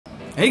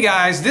Hey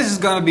guys, this is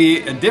gonna be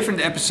a different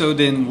episode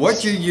than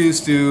what you're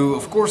used to.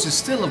 Of course, it's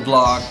still a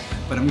vlog,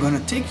 but I'm gonna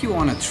take you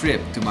on a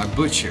trip to my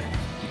butcher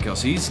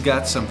because he's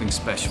got something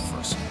special for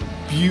us.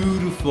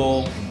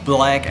 Beautiful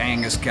black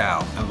Angus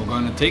cow, and we're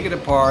gonna take it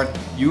apart,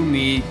 you and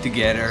me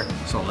together.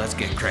 So let's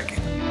get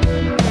cracking.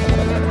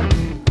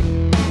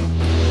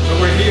 So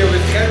we're here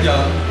with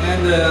Gerjan,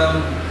 and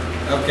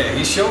okay,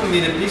 he's showing me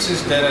the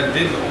pieces that I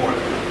didn't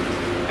order,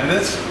 and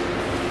that's.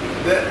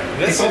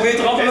 Ik probeer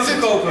er altijd te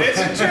kopen. It's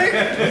a trick!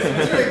 It's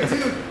a trick,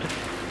 dude!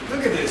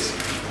 Look at this!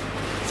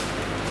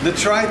 The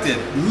tri-tip.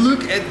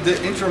 Look at the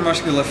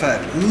intramuscular fat.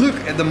 Look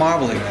at the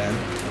marbling, man.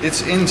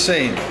 It's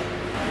insane.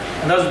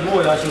 En dat is het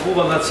mooie, als je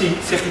Roeland laat zien,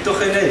 zegt hij toch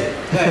geen nee.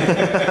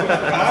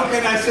 How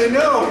can I say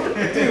no?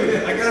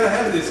 Dude, I gotta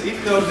have this.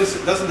 Even though this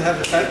doesn't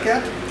have the fat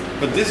cap,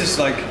 but this is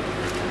like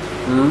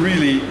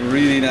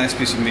really nice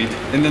piece of meat.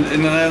 In the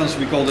Netherlands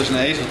we call this an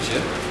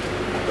ezeltje,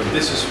 but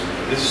this is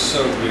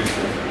so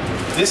beautiful.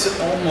 This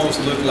almost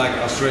looked like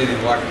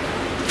Australian wagyu.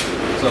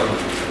 So,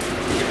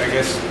 I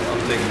guess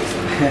I'll take this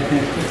one.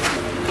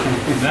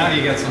 Now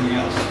you got something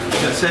else.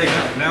 Ja, zeker.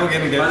 Now we're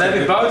gonna get. Maar dan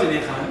heb ik buiten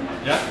neergehangen.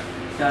 Ja?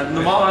 Ja,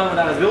 normaal hangen we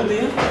daar het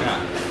wilddier. Ja.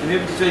 En nu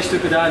heb ik die twee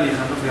stukken daar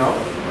neergehangen voor jou.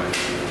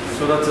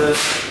 Zodat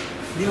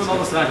niemand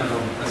anders eruit kan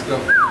komen. Let's go.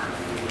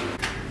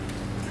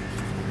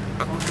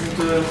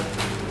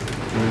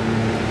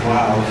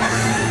 Wow.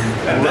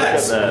 And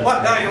that's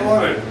what I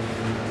ordered.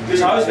 Dit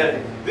is huiswerk.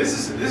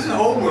 This is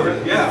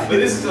homework, yeah, but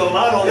this is a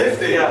lot of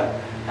lifting. Ja.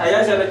 Ja,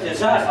 jij zei dat je een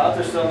zaag had,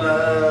 dus dan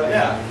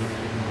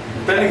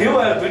ben ik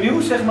heel erg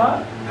benieuwd, zeg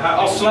maar,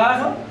 als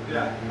slager.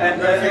 Ja.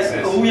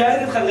 En hoe jij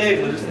dit gaat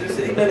regelen. Dus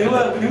ik ben heel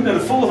erg benieuwd naar de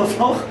volgende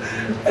vlog.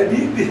 En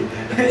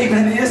ik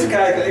ben de eerste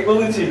kijker, ik wil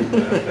dit zien.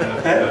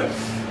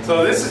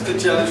 So this is the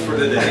challenge for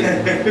the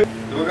day.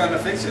 We're gonna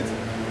fix it.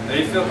 Do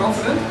you feel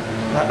confident?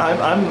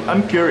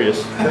 I'm curious.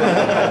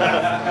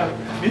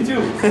 Me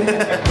too.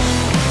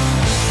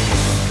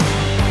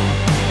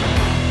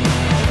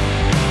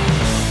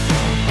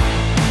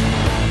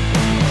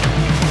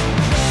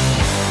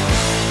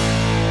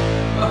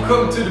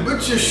 Welcome to the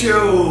butcher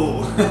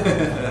show.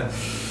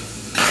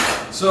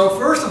 So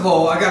first of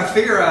all, I gotta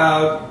figure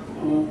out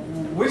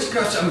which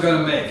cuts I'm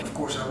gonna make. Of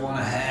course, I want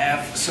to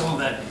have some of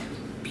that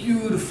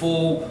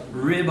beautiful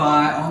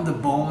ribeye on the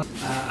bone.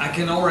 I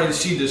can already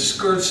see the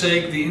skirt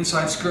steak, the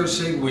inside skirt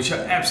steak, which I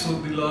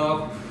absolutely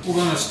love. We're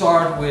gonna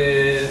start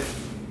with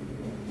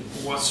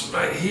what's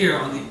right here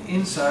on the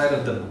inside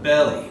of the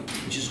belly.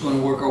 We're just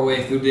gonna work our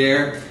way through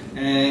there,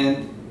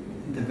 and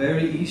the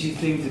very easy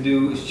thing to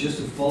do is just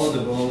to follow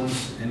the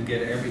bones and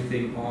get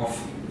everything off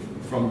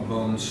from the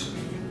bones.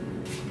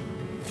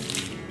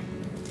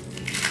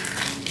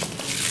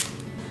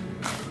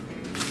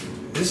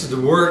 This is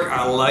the work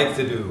I like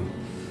to do.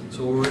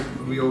 So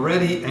we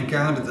already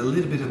encountered a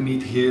little bit of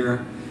meat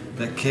here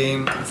that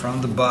came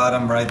from the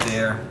bottom right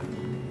there.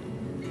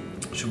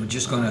 So we're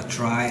just gonna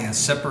try and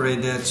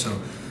separate that, so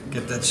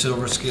get that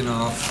silver skin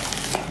off.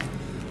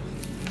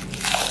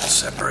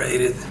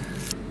 Separate it.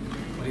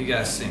 What do you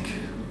guys think?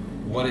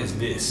 What is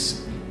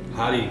this?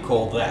 How do you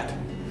call that?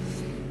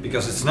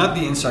 Because it's not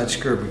the inside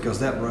skirt, because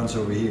that runs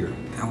over here.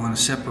 I want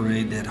to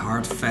separate that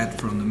hard fat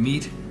from the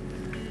meat.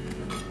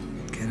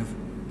 Get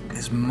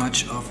as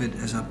much of it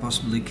as I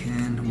possibly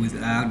can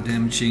without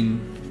damaging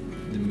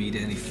the meat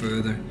any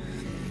further.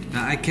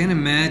 Now I can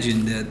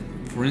imagine that,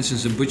 for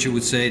instance, a butcher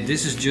would say,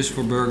 this is just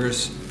for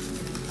burgers,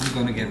 I'm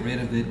gonna get rid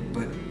of it,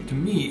 but to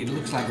me it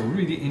looks like a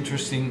really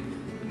interesting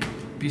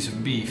piece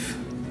of beef.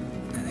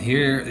 And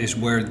here is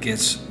where it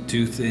gets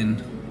too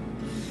thin.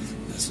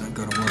 That's not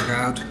gonna work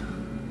out.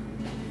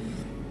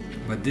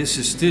 But this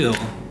is still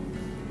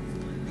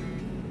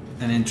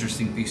an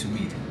interesting piece of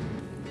meat.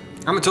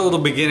 I'm a total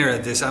beginner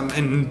at this.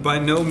 I'm by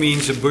no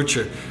means a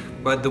butcher.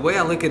 But the way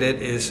I look at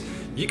it is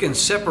you can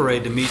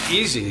separate the meat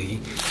easily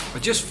by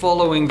just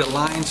following the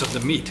lines of the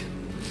meat.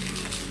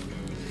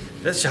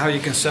 That's how you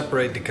can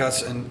separate the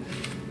cuts, and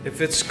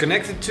if it's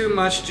connected too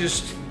much,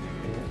 just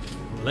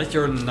let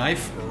your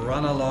knife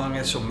run along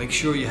it, so make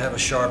sure you have a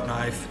sharp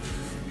knife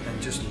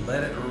and just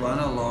let it run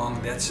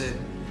along. That's it.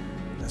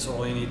 That's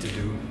all you need to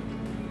do.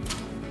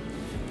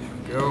 There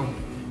we go.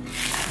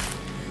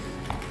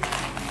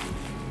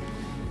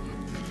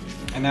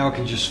 And now I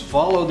can just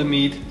follow the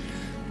meat,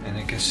 and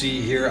I can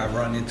see here I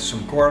run into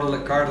some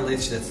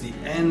cartilage. That's the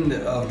end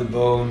of the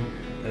bone.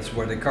 That's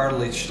where the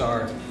cartilage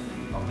starts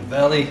of the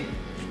belly.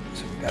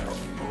 So we gotta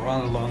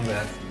run along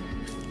that.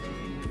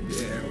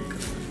 There we go.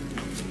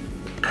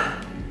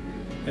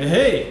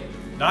 Hey,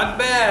 not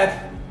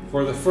bad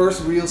for the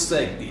first real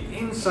steak. The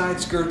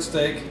inside skirt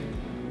steak,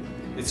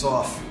 it's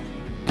off.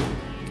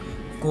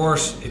 Of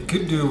course, it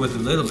could do with a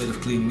little bit of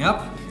cleaning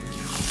up.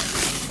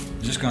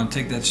 I'm just gonna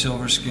take that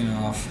silver skin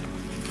off.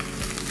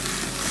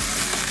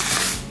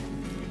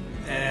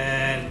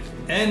 And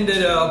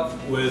ended up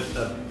with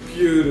a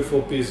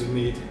beautiful piece of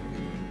meat.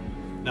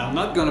 Now I'm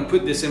not gonna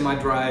put this in my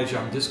dryer.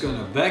 I'm just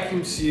gonna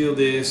vacuum seal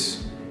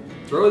this,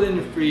 throw it in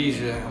the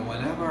freezer, and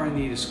whenever I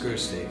need a skirt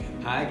steak,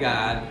 I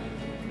got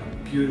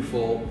a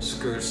beautiful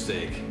skirt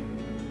steak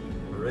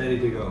ready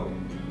to go.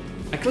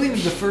 I cleaned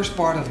the first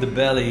part of the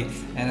belly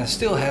and I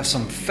still have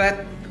some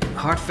fat,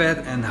 hard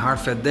fat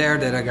there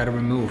that I gotta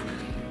remove.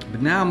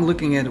 But now I'm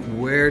looking at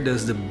where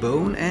does the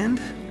bone end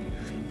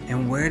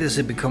and where does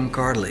it become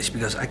cartilage,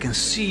 because I can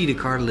see the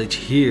cartilage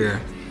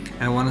here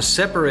and I want to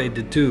separate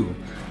the two.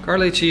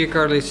 Cartilage here,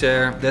 cartilage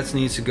there, that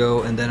needs to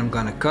go, and then I'm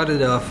gonna cut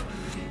it off,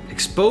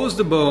 expose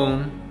the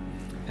bone,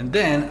 and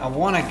then I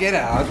want to get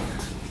out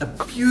a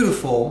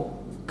beautiful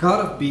cut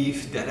of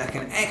beef that I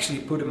can actually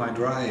put in my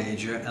dry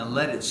ager and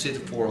let it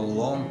sit for a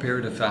long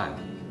period of time.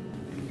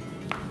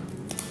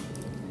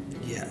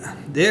 Yeah,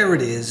 there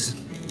it is.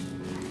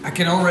 I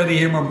can already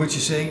hear my butcher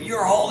saying,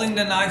 "You're holding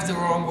the knife the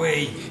wrong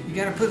way. You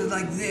gotta put it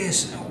like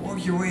this and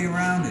work your way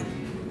around it."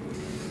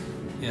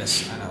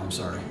 Yes, I know, I'm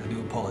sorry. I do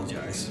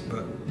apologize,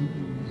 but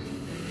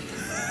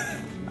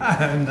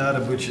I'm not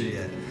a butcher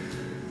yet.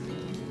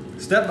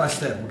 Step by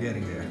step, we're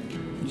getting there.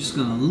 I'm just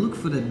gonna look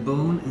for that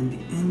bone, and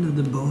the end of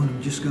the bone,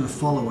 I'm just gonna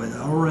follow it.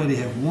 I already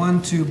have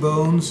 1, 2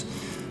 bones.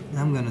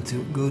 Now I'm gonna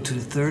go to the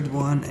third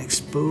one,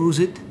 expose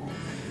it,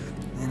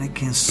 and I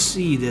can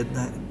see that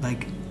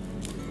like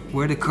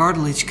where the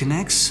cartilage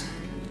connects,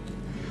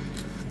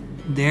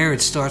 there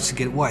it starts to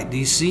get white. Do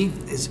you see?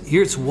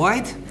 Here it's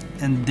white,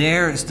 and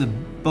there is the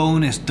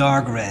bone is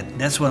dark red.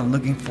 That's what I'm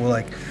looking for,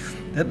 like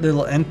that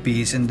little end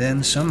piece, and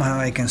then somehow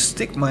I can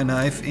stick my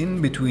knife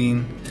in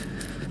between,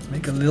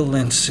 make a little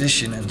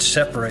incision and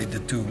separate the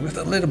two. With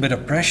a little bit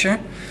of pressure,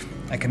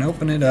 I can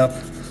open it up,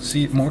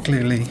 see it more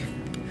clearly,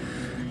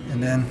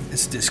 and then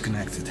it's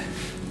disconnected.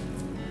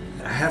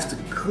 I have to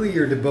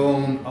clear the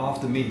bone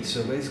off the meat,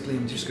 so basically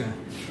I'm just gonna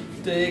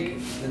take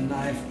the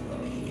knife,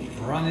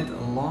 run it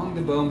along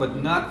the bone,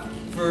 but not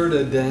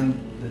further than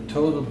the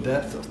total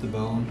depth of the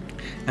bone.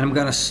 And I'm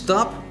gonna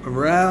stop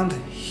around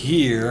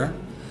here.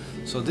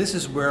 So this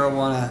is where I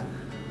wanna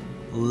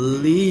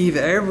leave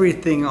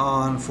everything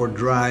on for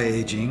dry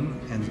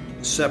aging and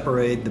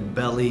separate the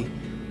belly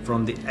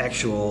from the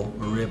actual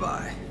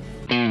ribeye.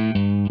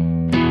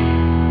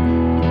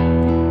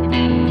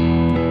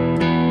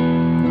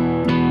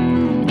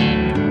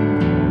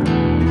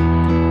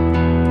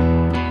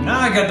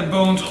 I got the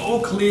bones all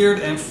cleared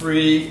and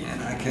free,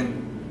 and I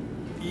can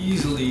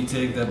easily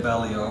take that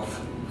belly off.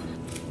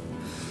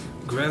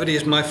 Gravity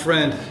is my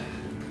friend.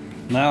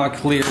 Now I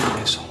cleared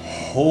this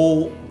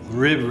whole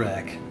rib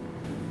rack,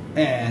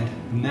 and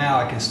now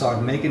I can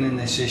start making an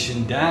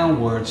incision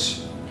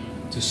downwards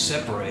to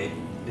separate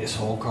this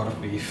whole cut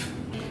of beef.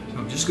 So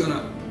I'm just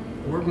gonna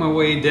work my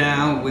way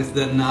down with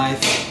the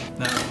knife.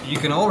 Now you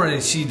can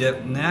already see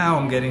that now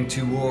I'm getting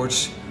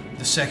towards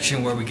the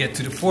section where we get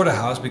to the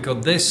porterhouse,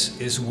 because this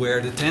is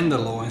where the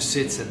tenderloin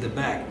sits at the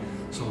back.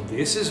 So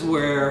this is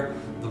where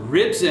the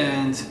ribs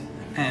end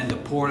and the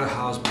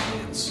porterhouse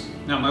begins.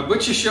 Now my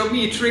butcher showed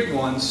me a trick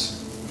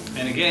once,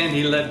 and again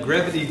he let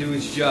gravity do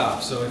its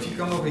job. So if you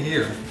come over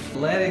here,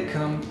 let it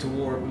come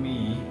toward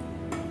me,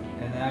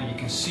 and now you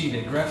can see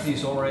that gravity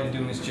is already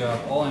doing its job.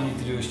 All I need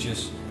to do is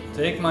just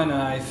take my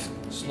knife,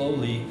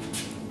 slowly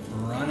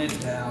run it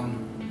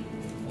down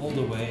all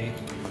the way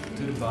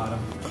to the bottom.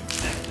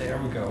 There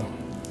we go.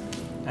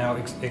 Now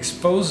it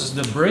exposes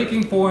the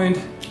breaking point,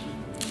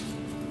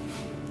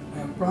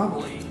 and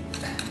probably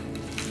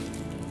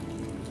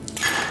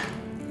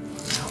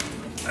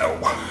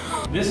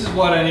this is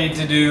what I need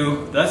to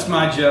do. That's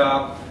my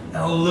job.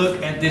 Now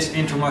look at this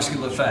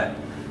intramuscular fat.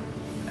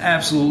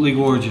 Absolutely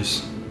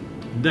gorgeous.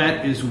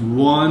 That is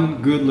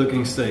one good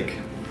looking steak.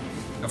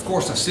 Of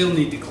course I still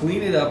need to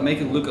clean it up, make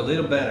it look a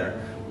little better,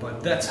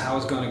 but that's how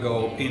it's gonna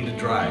go in the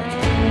dry.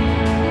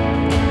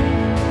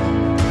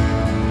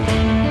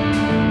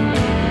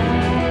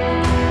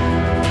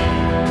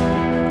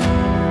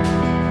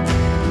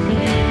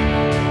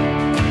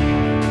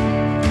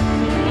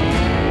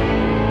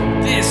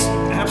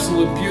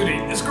 Beauty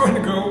is going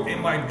to go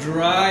in my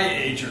dry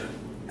ager.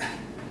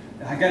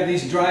 I got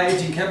these dry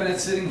aging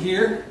cabinets sitting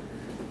here.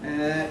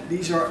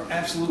 These are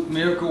absolute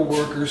miracle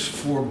workers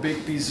for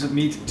big pieces of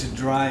meat to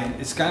dry in.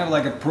 It's kind of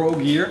like a pro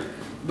gear,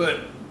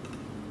 but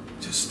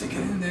just stick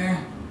it in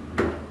there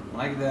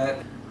like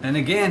that. And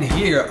again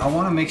here I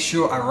want to make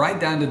sure I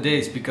write down the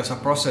dates, because I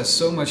process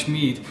so much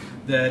meat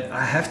that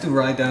I have to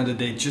write down the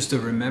date just to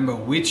remember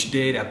which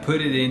date I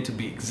put it in to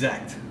be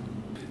exact.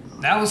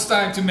 Now it's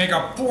time to make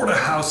our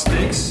porterhouse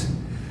steaks.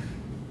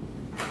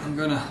 I'm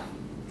gonna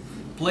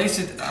place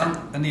it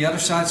on the other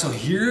side. So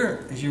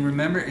here, as you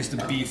remember, is the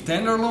beef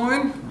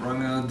tenderloin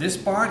running on this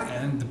part,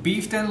 and the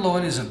beef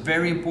tenderloin is a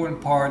very important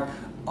part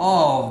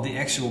of the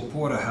actual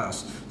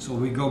porterhouse. So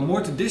we go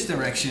more to this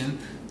direction.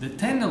 The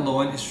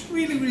tenderloin is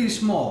really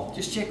small.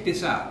 Just check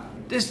this out.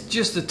 This is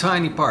just a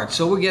tiny part,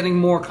 so we're getting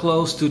more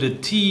close to the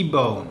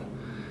T-bone.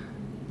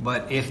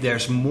 But if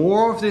there's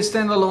more of this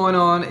tenderloin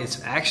on,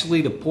 it's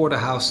actually the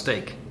porterhouse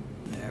steak.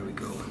 There we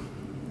go.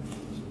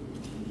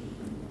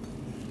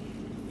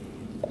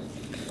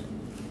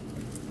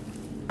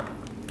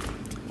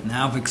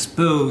 Now I've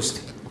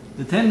exposed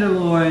the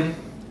tenderloin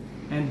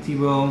and the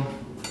T-bone.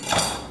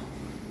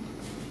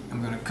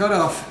 I'm gonna cut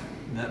off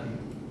that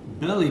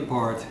belly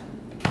part.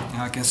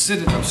 Now I can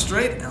sit it up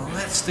straight, and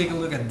let's take a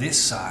look at this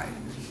side.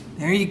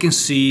 There you can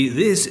see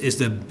this is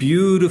the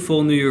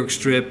beautiful New York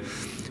strip,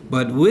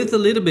 but with a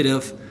little bit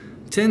of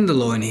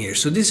tenderloin here.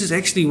 So this is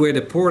actually where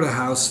the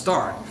porterhouse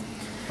starts.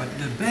 But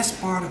the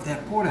best part of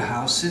that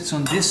porterhouse sits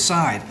on this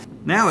side.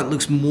 Now it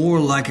looks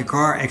more like a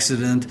car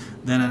accident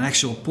than an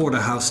actual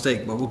porterhouse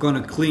steak, but we're going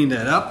to clean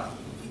that up.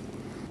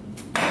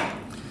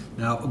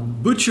 Now a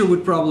butcher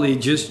would probably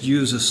just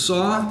use a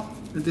saw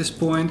at this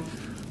point,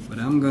 but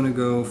I'm going to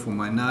go for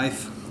my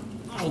knife,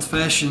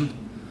 old-fashioned,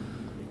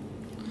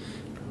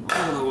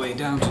 all the way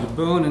down to the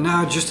bone. And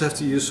now I just have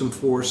to use some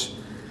force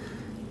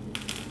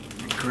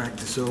and crack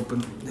this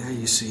open. There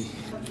you see.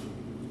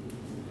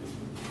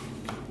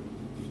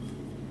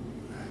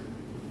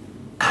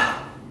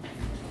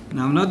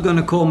 Now I'm not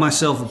gonna call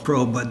myself a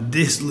pro, but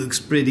this looks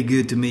pretty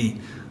good to me.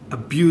 A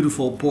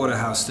beautiful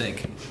porterhouse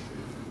steak.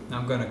 Now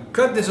I'm gonna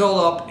cut this all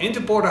up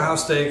into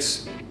porterhouse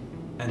steaks,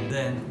 and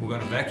then we're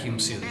gonna vacuum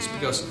seal this,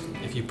 because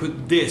if you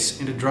put this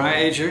in the dry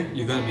ager,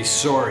 you're gonna be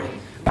sorry,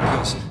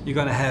 because you're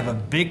gonna have a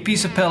big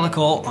piece of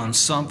pellicle on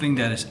something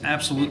that is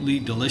absolutely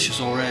delicious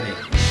already.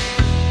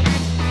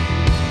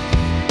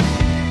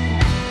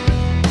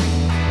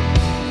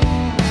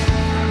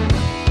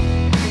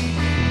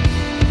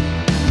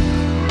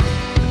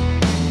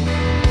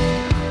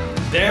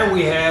 There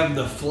we have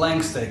the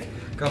flank steak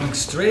coming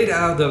straight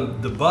out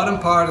of the bottom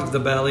part of the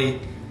belly.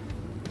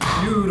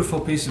 Beautiful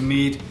piece of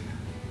meat,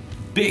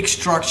 big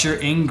structure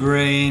in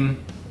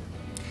grain.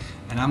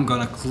 And I'm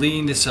gonna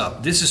clean this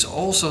up. This is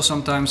also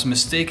sometimes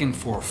mistaken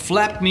for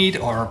flap meat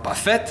or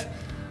buffet,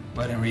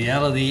 but in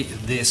reality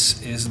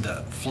this is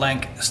the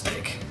flank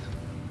steak.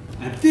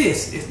 And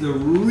this is the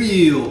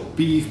real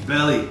beef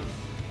belly.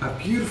 A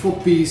beautiful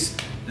piece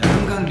that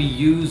I'm gonna be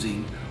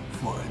using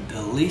for a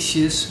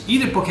delicious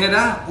either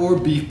porchetta or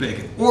beef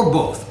bacon, or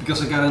both,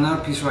 because I got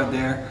another piece right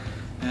there.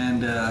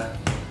 And look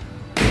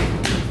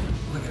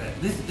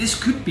at that. This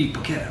could be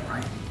porchetta,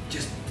 right?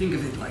 Just think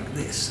of it like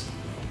this.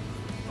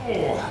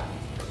 Oh,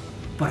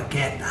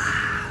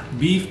 porchetta,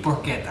 beef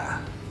porchetta.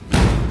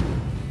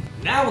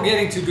 Now we're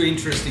getting to the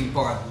interesting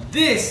part.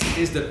 This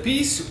is the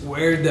piece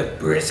where the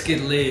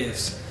brisket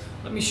lives.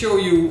 Let me show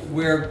you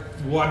where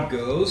what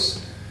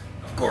goes.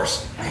 Of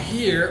course,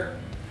 here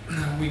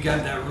we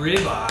got that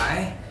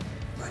ribeye,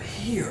 but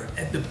here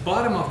at the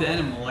bottom of the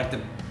animal, like the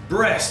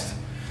breast,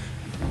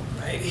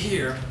 right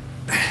here,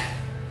 that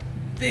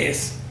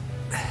is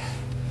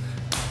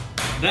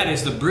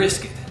the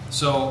brisket.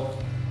 So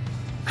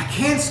I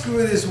can't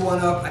screw this one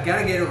up. I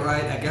gotta get it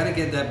right. I gotta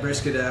get that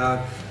brisket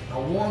out. I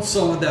want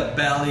some of that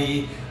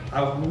belly.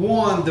 I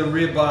want the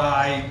ribeye.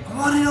 I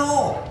want it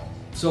all.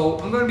 So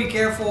I'm gonna be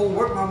careful,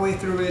 work my way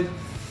through it,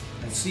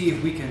 and see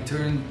if we can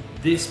turn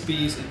this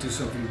piece into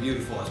something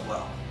beautiful as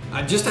well.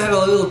 I just had a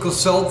little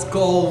consult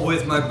call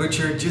with my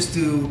butcher just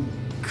to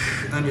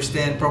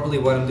understand properly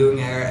what I'm doing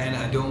here, and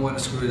I don't want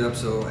to screw it up,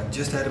 so I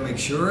just had to make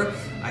sure.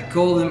 I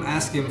called him,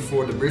 asked him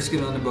for the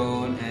brisket on the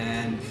bone,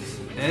 and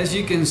as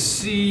you can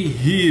see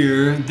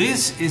here,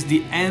 this is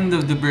the end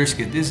of the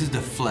brisket. This is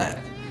the flat.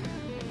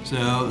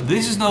 So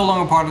this is no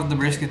longer part of the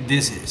brisket,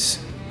 this is.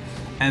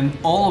 And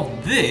all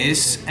of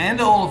this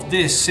and all of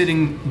this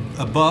sitting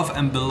above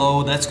and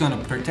below, that's going to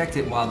protect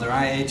it while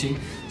dry aging.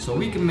 So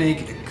we can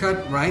make a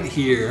cut right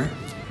here,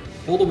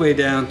 all the way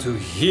down to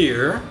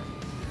here.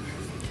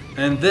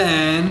 And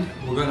then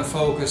we're going to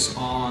focus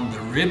on the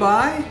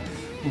ribeye.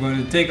 We're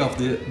going to take off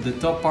the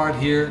top part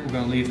here, we're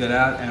going to leave that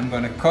out, and I'm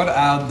going to cut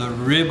out the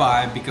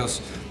ribeye because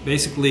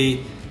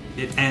basically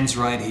it ends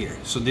right here.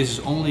 So this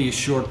is only a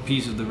short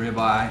piece of the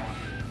ribeye,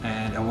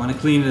 and I want to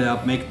clean it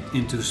up, make it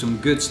into some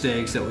good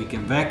steaks that we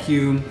can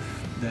vacuum.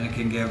 Then I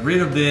can get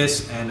rid of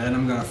this, and then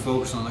I'm going to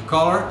focus on the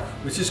color,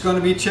 which is going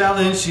to be a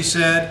challenge. She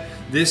said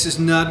this is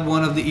not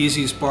one of the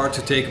easiest parts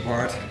to take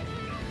apart,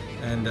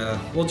 and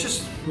we'll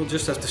just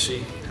have to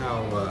see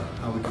how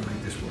we can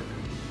make this work.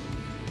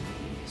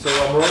 So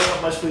I'm rolling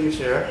up my sleeves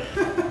here.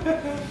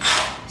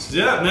 So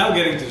yeah, now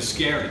getting to the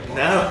scary part.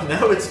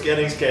 Now it's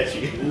getting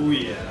sketchy. Oh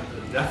yeah,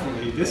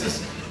 definitely. This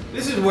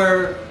is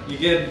where you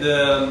get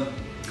the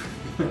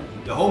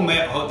home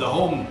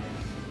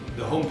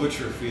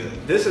butcher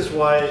feeling. This is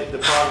why the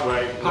part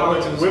where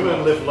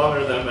women live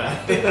longer than men.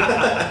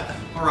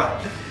 All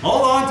right,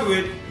 hold on to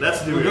it.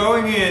 Let's do it. We're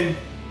going in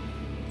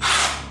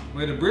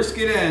where the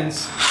brisket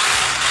ends.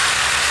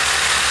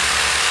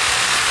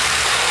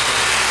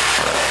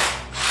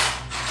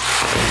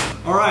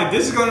 All right,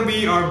 this is going to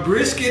be our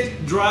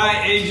brisket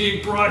dry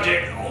aging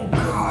project. Oh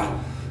God,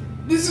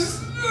 this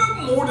is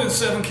more than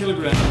 7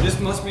 kilograms. This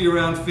must be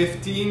around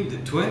 15 to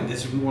 20.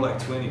 This is more like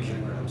 20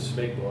 kilograms.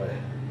 Big boy.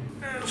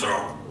 And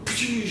so,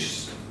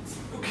 jeez.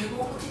 Okay,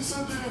 what put this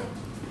in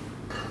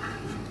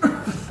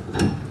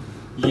there?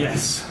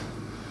 Yes.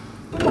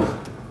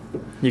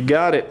 You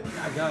got it.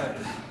 I got it.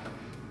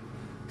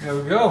 There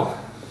we go.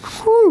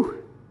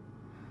 Whew.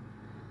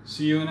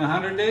 See you in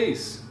 100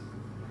 days.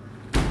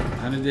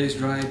 100 days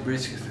dry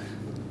brisket.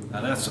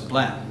 Now that's the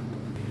plan.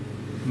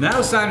 Now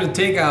it's time to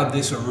take out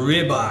this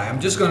ribeye. I'm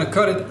just going to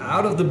cut it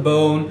out of the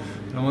bone.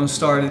 And I want to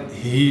start it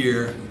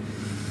here,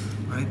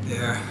 right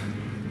there.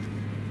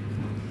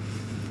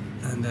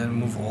 And And then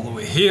move all the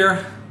way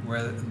here,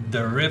 where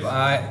the rib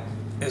eye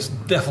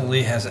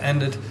definitely has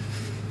ended.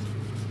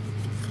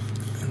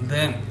 And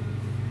then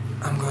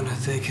I'm gonna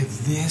take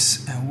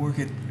this and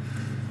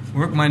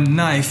work my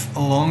knife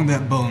along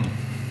that bone.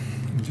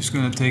 I'm just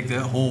gonna take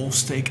that whole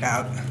steak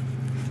out.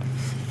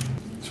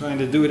 Trying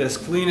to do it as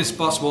clean as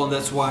possible, and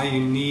that's why you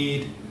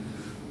need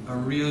a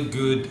real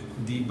good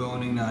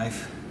deboning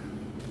knife.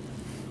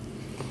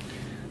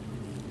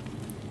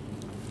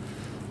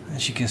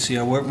 As you can see,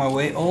 I work my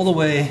way all the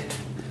way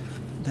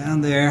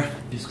down there.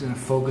 Just gonna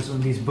focus on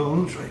these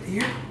bones right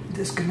here.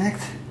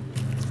 Disconnect.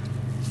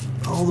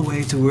 All the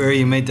way to where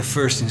you made the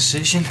first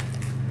incision.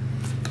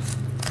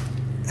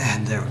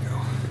 And there we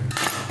go.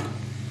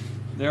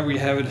 There we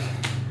have it.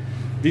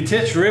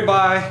 Detached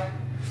ribeye.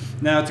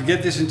 Now to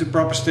get this into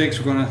proper steaks,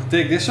 we're gonna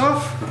take this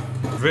off.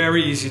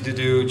 Very easy to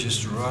do.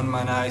 Just run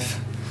my knife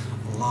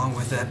along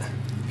with that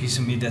piece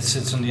of meat that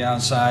sits on the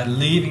outside,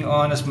 leaving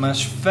on as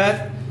much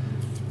fat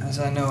as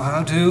I know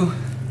how to.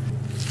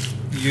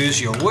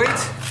 Use your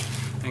weight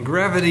and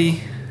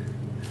gravity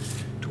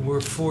to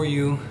work for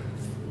you.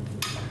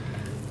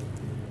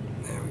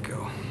 There we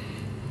go.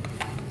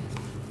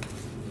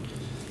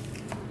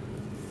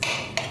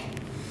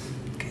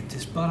 Get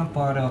this bottom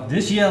part off.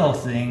 This yellow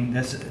thing,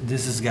 this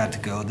has got to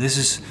go. This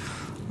is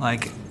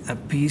like a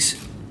piece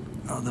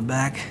of the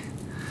back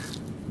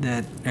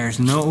that there's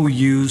no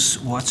use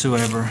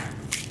whatsoever.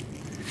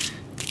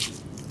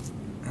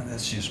 And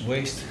that's just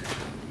waste.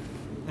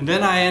 And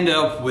then I end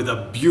up with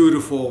a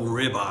beautiful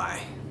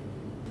ribeye.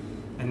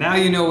 And now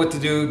you know what to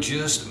do.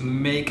 Just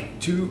make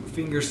 2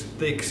 finger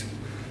steaks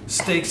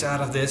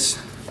out of this.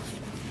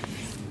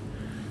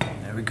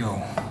 There we go.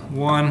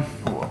 1.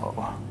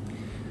 Whoa.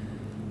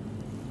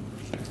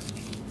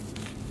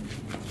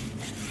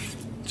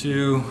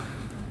 2.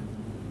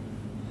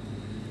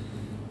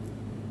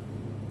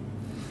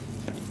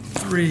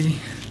 3.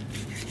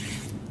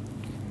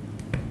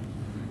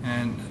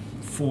 And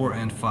 4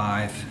 and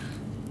 5.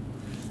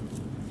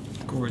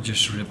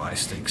 Gorgeous ribeye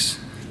steaks.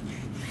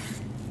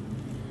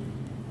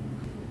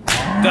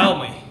 Tell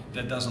me,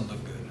 that doesn't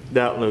look good.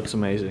 That looks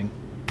amazing.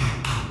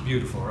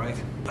 Beautiful,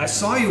 right? I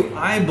saw you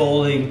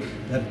eyeballing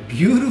that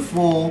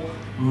beautiful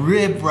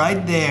rib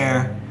right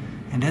there,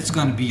 and that's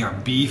gonna be our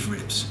beef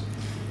ribs.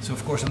 So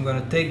of course I'm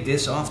gonna take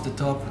this off the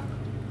top.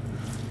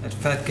 That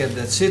fat cap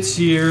that sits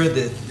here,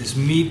 this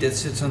meat that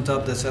sits on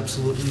top, that's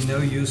absolutely no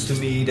use to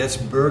me. That's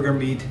burger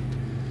meat,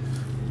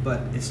 but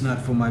it's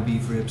not for my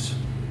beef ribs.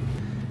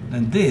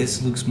 And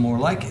this looks more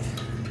like it.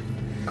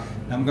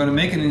 Now I'm gonna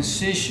make an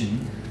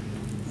incision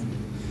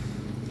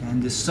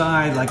and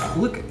decide, like,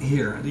 look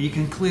here, you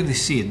can clearly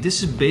see it.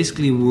 This is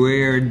basically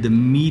where the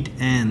meat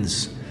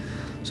ends.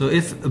 So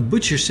if a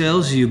butcher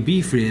sells you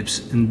beef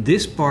ribs and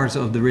this part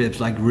of the ribs,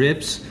 like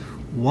ribs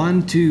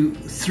 1, 2,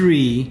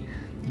 3,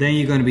 then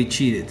you're gonna be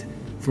cheated.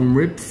 From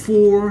rib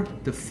 4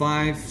 to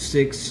 5,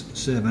 6,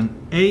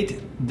 7,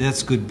 8,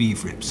 that's good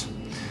beef ribs.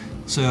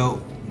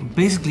 So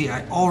basically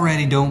I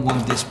already don't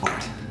want this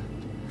part.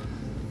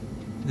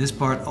 This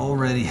part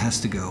already has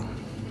to go.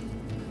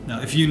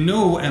 Now if you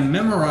know and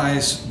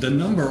memorize the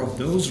number of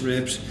those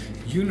ribs,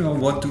 you know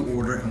what to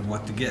order and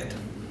what to get.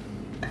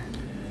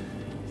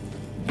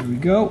 There we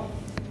go,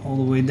 all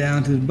the way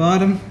down to the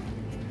bottom.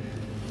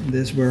 And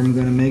that's where I'm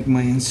gonna make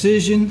my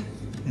incision,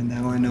 and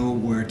now I know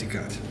where to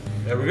cut.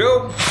 There we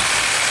go.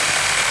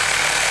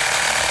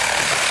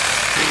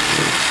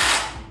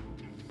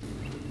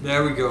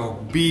 There we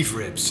go, beef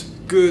ribs.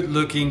 Good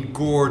looking,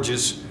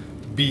 gorgeous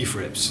beef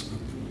ribs.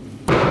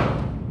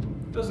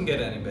 Doesn't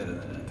get any better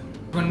than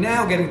that. We're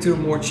now getting to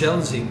more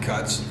challenging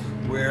cuts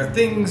where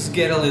things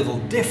get a little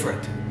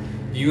different.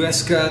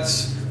 US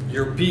cuts,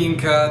 European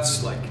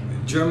cuts, like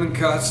German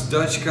cuts,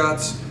 Dutch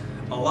cuts.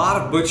 A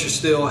lot of butchers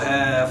still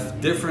have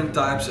different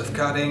types of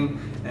cutting,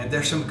 and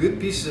there's some good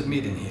pieces of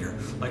meat in here.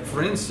 Like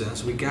for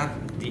instance, we got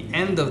the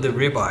end of the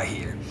ribeye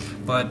here,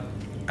 but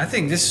I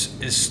think this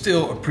is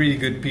still a pretty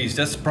good piece.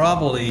 That's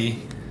probably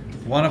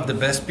one of the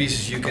best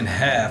pieces you can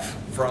have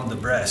from the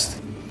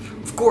breast.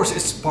 Of course,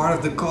 it's part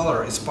of the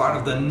collar, it's part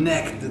of the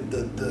neck,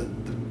 the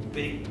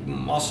big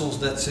muscles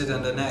that sit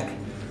on the neck.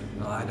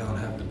 No, I don't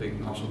have the big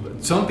muscle,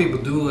 but some people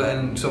do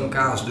and some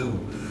cows do.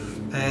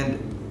 And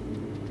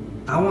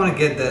I want to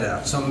get that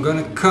out, so I'm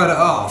going to cut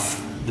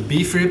off the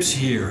beef ribs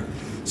here,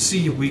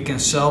 see if we can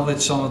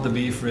salvage some of the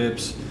beef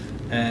ribs,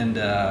 and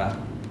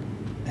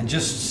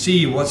just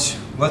see what's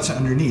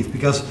underneath,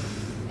 because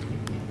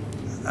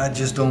I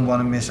just don't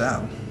want to miss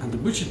out. And the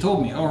butcher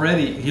told me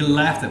already, he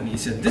laughed at me, he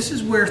said, this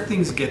is where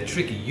things get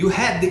tricky. You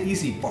had the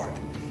easy part.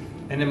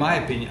 And in my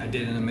opinion, I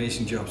did an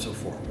amazing job so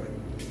far.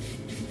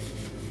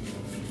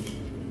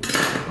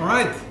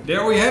 Alright,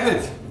 there we have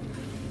it.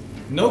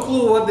 No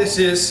clue what this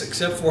is,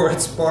 except for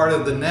it's part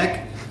of the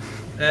neck,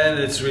 and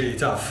it's really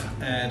tough,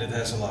 and it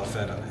has a lot of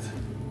fat on it.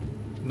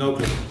 No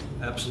clue,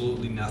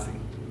 absolutely nothing.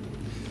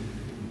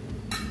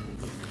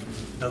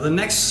 Now the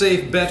next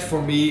safe bet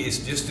for me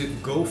is just to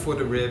go for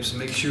the ribs,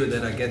 make sure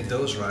that I get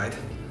those right.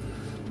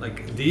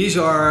 Like these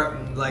are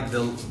like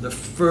the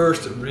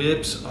first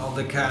ribs of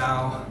the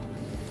cow,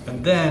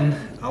 And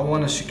then I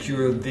want to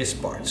secure this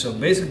part. So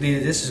basically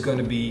this is going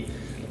to be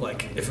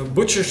like, if a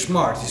butcher's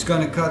smart, he's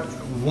going to cut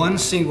one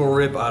single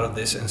rib out of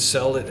this and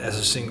sell it as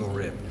a single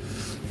rib.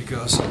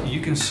 Because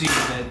you can see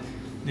that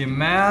the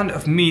amount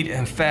of meat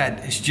and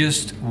fat is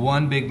just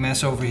one big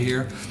mess over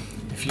here.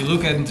 If you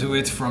look into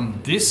it from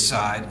this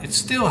side, it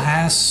still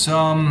has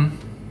some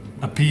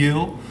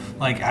appeal.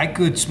 Like, I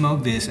could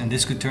smoke this and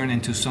this could turn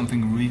into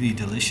something really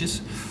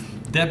delicious.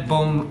 That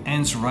bone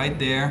ends right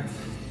there.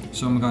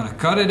 So I'm gonna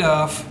cut it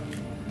off,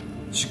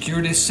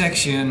 secure this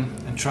section,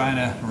 and try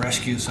to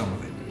rescue some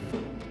of it.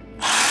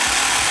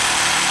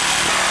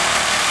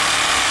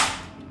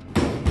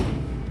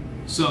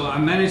 So I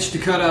managed to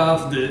cut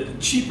off the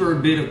cheaper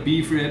bit of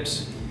beef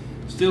ribs.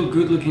 Still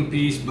good looking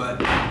piece, but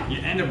you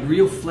end up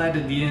real flat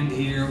at the end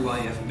here while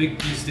you have a big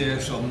piece there.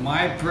 So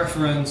my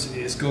preference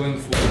is going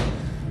for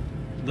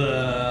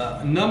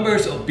the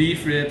numbers of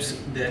beef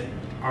ribs that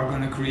are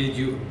going to create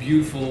you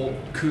beautiful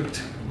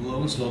cooked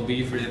low and slow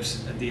beef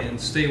ribs at the end.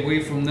 Stay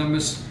away from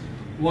numbers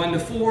 1 to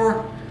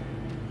 4,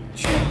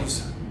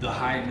 choose the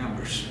high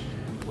numbers.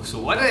 So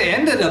what I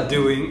ended up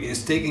doing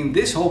is taking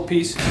this whole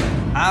piece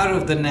out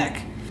of the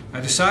neck. I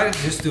decided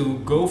just to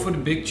go for the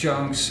big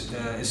chunks.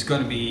 It's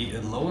going to be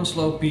a low and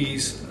slow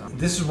piece.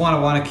 This is what I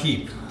want to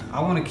keep. I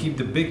want to keep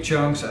the big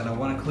chunks and I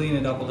want to clean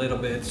it up a little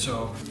bit.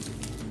 So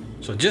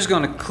just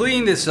going to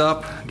clean this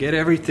up, get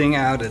everything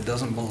out that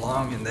doesn't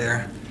belong in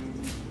there.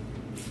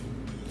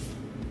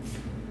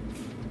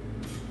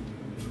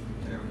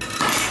 There we go.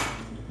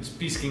 This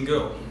piece can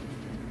go.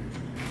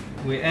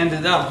 We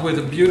ended up with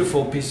a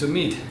beautiful piece of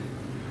meat.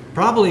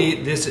 Probably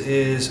this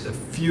is a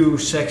few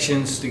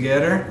sections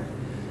together.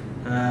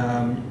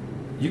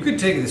 You could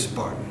take this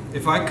apart.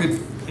 If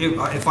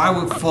I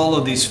would follow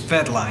these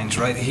fat lines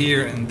right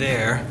here and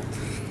there,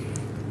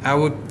 I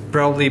would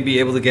probably be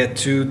able to get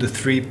 2 to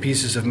 3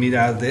 pieces of meat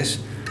out of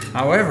this.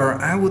 However,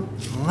 I would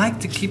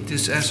like to keep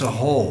this as a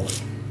whole.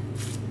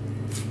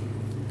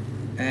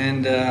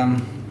 And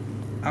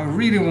I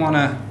really want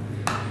to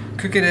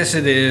cook it as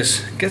it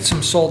is, get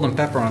some salt and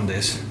pepper on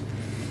this,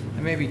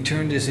 and maybe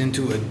turn this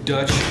into a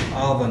Dutch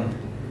oven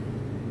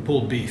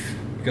pulled beef,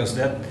 because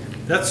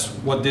that's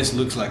what this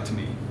looks like to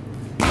me.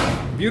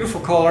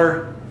 Beautiful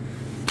color,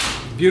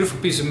 beautiful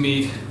piece of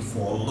meat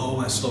for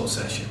low and slow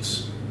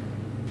sessions.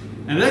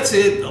 And that's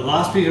it, the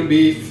last piece of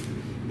beef,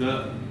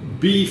 the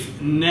beef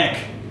neck.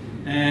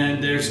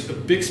 And there's a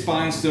big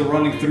spine still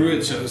running through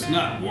it, so it's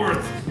not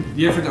worth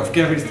the effort of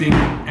getting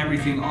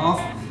everything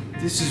off.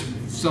 This is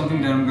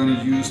something that I'm going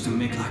to use to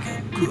make like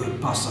a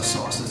good pasta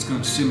sauce that's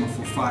going to simmer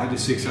for 5 to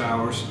 6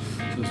 hours.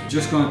 So it's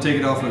just going to take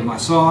it off with my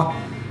saw,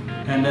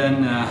 and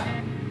then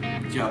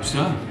job's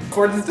done.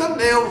 For the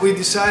thumbnail, we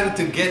decided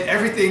to get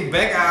everything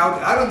back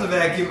out of the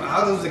vacuum,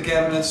 out of the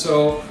cabinet,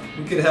 so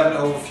we could have an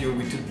overview.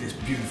 We took this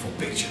beautiful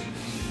picture.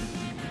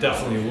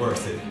 Definitely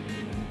worth it.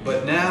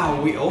 But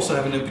now we also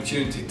have an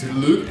opportunity to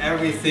look at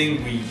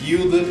everything we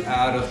yielded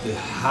out of the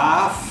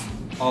half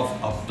of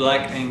a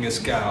black Angus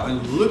cow.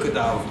 And look at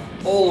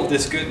all of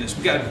this goodness.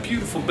 We got a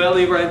beautiful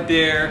belly right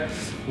there.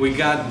 We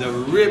got the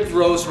rib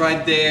roast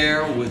right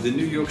there with the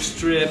New York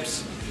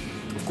strips.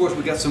 Of course,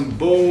 we got some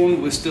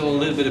bone with still a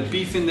little bit of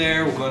beef in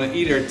there. We're gonna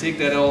either take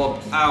that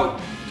all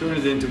out, turn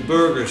it into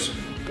burgers,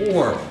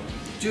 or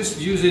just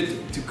use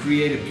it to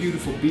create a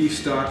beautiful beef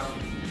stock.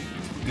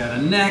 We got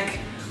a neck,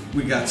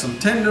 we got some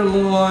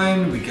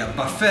tenderloin, we got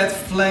buffet,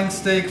 flank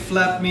steak,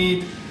 flap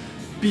meat,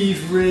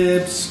 beef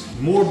ribs,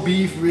 more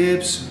beef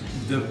ribs,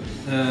 the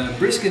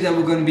brisket that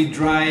we're gonna be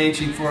dry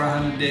aging for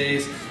 100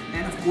 days,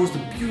 and of course the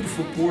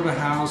beautiful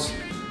porterhouse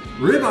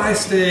ribeye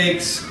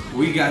steaks.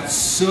 We got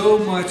so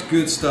much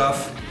good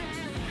stuff.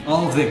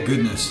 All of that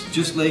goodness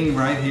just laying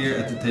right here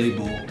at the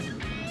table.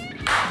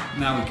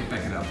 Now we can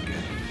pack it up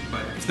again.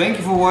 But thank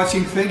you for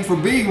watching, thank you for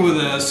being with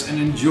us and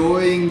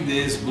enjoying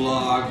this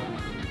vlog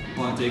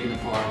while taking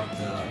apart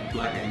the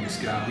black Angus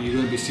cow. You're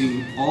going to be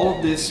seeing all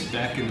of this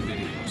back in the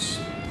videos,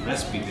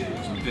 recipe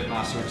videos on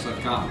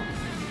pitmaster.com.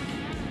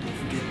 Don't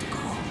forget to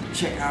go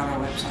check out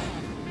our website.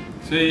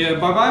 Say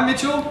bye bye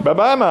Mitchell. Bye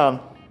bye man.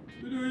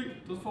 Doei doei,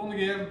 tot de volgende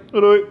keer.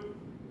 Doei doei.